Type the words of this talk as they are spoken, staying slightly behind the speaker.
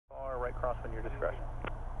on your discretion.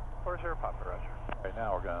 40 Papa, roger. Right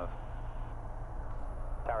now we're going to...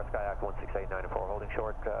 Tower Sky Act 16894, holding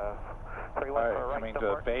short, 31 Alright, for right. coming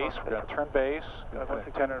to base, we're going to turn base.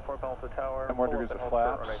 16894, balance the tower. 10 more degrees of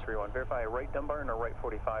flaps. Runway 31. Verify right Dunbar and a right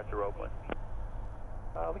 45 through Oakland.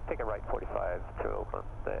 We can take a right 45 through Oakland,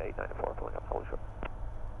 894, pulling up, holding short.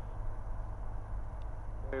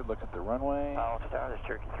 Okay, look at the runway. Alpha Tower, this is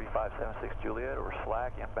Cherokee 3576 Juliet, over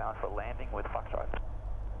slack, inbound for landing with Foxtrot.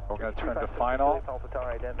 We're going to turn to final. Alpha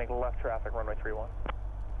Tower, ident, make left traffic, runway 31.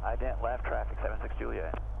 Ident left traffic, 76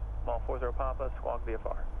 Juliet. Small 40 Papa, squawk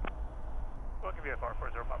VFR. Squawk VFR,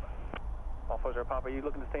 40 Papa. Small 40 Papa, are you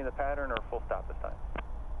looking to stay in the pattern or full stop this time?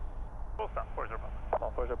 Full stop, 40 Papa.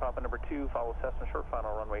 Small 40 Papa, number 2, follow Cessna short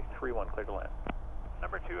final, runway 31, clear to land.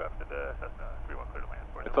 Number 2 after the Cessna 31, clear to land.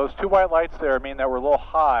 If those two white lights there mean that we're a little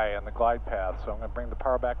high on the glide path, so I'm going to bring the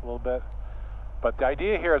power back a little bit. But the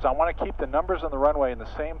idea here is I want to keep the numbers on the runway in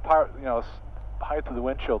the same part, height of the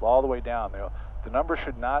windshield all the way down. The numbers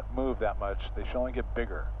should not move that much. They should only get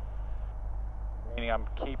bigger. Meaning I'm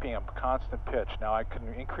keeping a constant pitch. Now I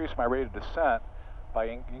can increase my rate of descent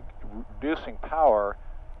by reducing power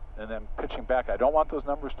and then pitching back. I don't want those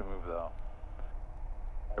numbers to move though.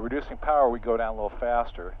 By reducing power, we go down a little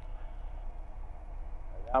faster.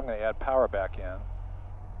 Now I'm going to add power back in.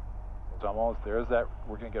 It's almost, there's that,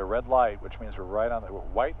 we're going to get a red light, which means we're right on the,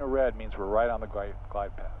 white and a red means we're right on the glide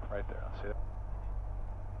path, right there. See that?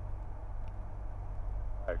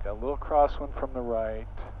 All right, got a little crosswind from the right.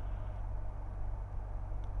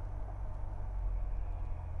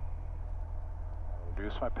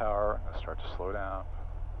 Reduce my power, I'm going to start to slow down.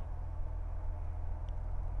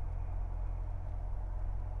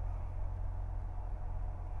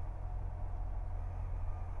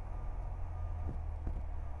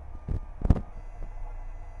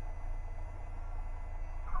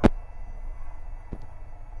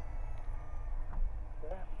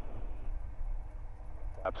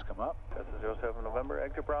 Flaps come up. That's a 07 November,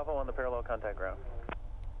 exit Bravo on the parallel contact ground.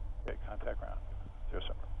 Okay, contact ground,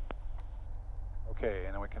 07. Okay,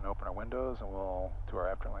 and then we can open our windows and we'll do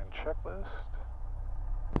our afterland checklist.